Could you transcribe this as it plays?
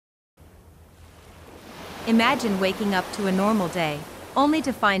Imagine waking up to a normal day, only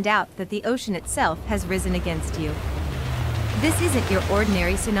to find out that the ocean itself has risen against you. This isn't your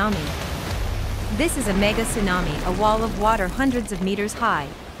ordinary tsunami. This is a mega tsunami, a wall of water hundreds of meters high,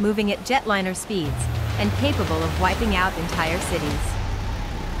 moving at jetliner speeds, and capable of wiping out entire cities.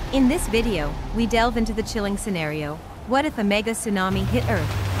 In this video, we delve into the chilling scenario: what if a mega tsunami hit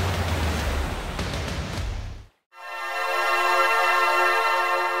Earth?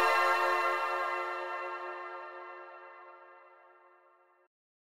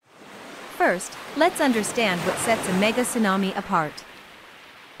 First, let's understand what sets a mega tsunami apart.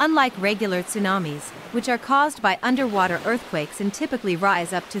 Unlike regular tsunamis, which are caused by underwater earthquakes and typically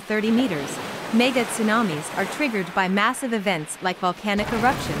rise up to 30 meters, mega tsunamis are triggered by massive events like volcanic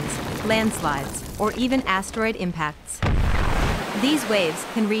eruptions, landslides, or even asteroid impacts. These waves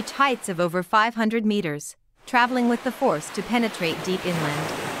can reach heights of over 500 meters, traveling with the force to penetrate deep inland.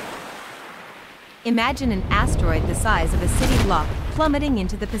 Imagine an asteroid the size of a city block plummeting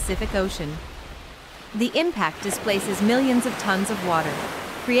into the Pacific Ocean. The impact displaces millions of tons of water,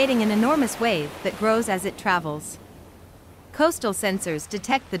 creating an enormous wave that grows as it travels. Coastal sensors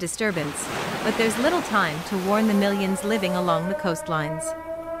detect the disturbance, but there's little time to warn the millions living along the coastlines.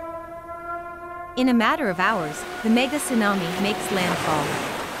 In a matter of hours, the mega tsunami makes landfall.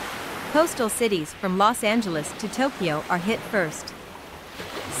 Coastal cities from Los Angeles to Tokyo are hit first.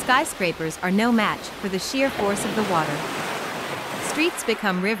 Skyscrapers are no match for the sheer force of the water. Streets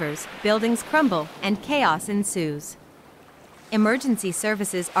become rivers, buildings crumble, and chaos ensues. Emergency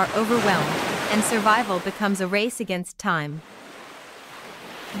services are overwhelmed, and survival becomes a race against time.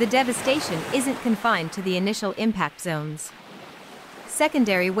 The devastation isn't confined to the initial impact zones.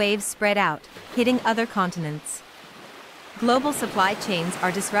 Secondary waves spread out, hitting other continents. Global supply chains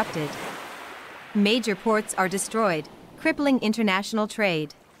are disrupted. Major ports are destroyed, crippling international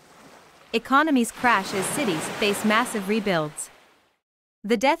trade. Economies crash as cities face massive rebuilds.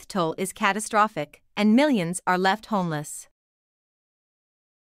 The death toll is catastrophic, and millions are left homeless.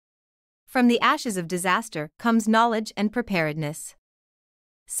 From the ashes of disaster comes knowledge and preparedness.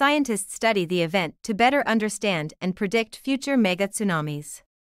 Scientists study the event to better understand and predict future mega tsunamis.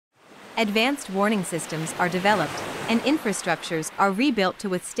 Advanced warning systems are developed, and infrastructures are rebuilt to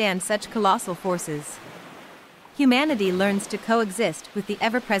withstand such colossal forces. Humanity learns to coexist with the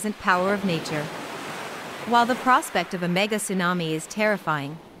ever-present power of nature. While the prospect of a mega tsunami is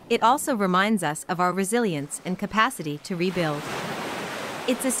terrifying, it also reminds us of our resilience and capacity to rebuild.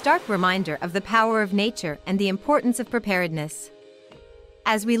 It's a stark reminder of the power of nature and the importance of preparedness.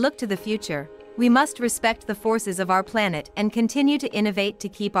 As we look to the future, we must respect the forces of our planet and continue to innovate to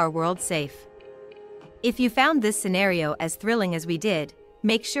keep our world safe. If you found this scenario as thrilling as we did,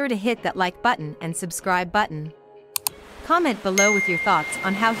 make sure to hit that like button and subscribe button. Comment below with your thoughts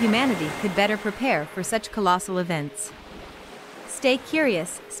on how humanity could better prepare for such colossal events. Stay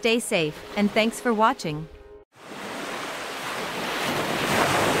curious, stay safe, and thanks for watching.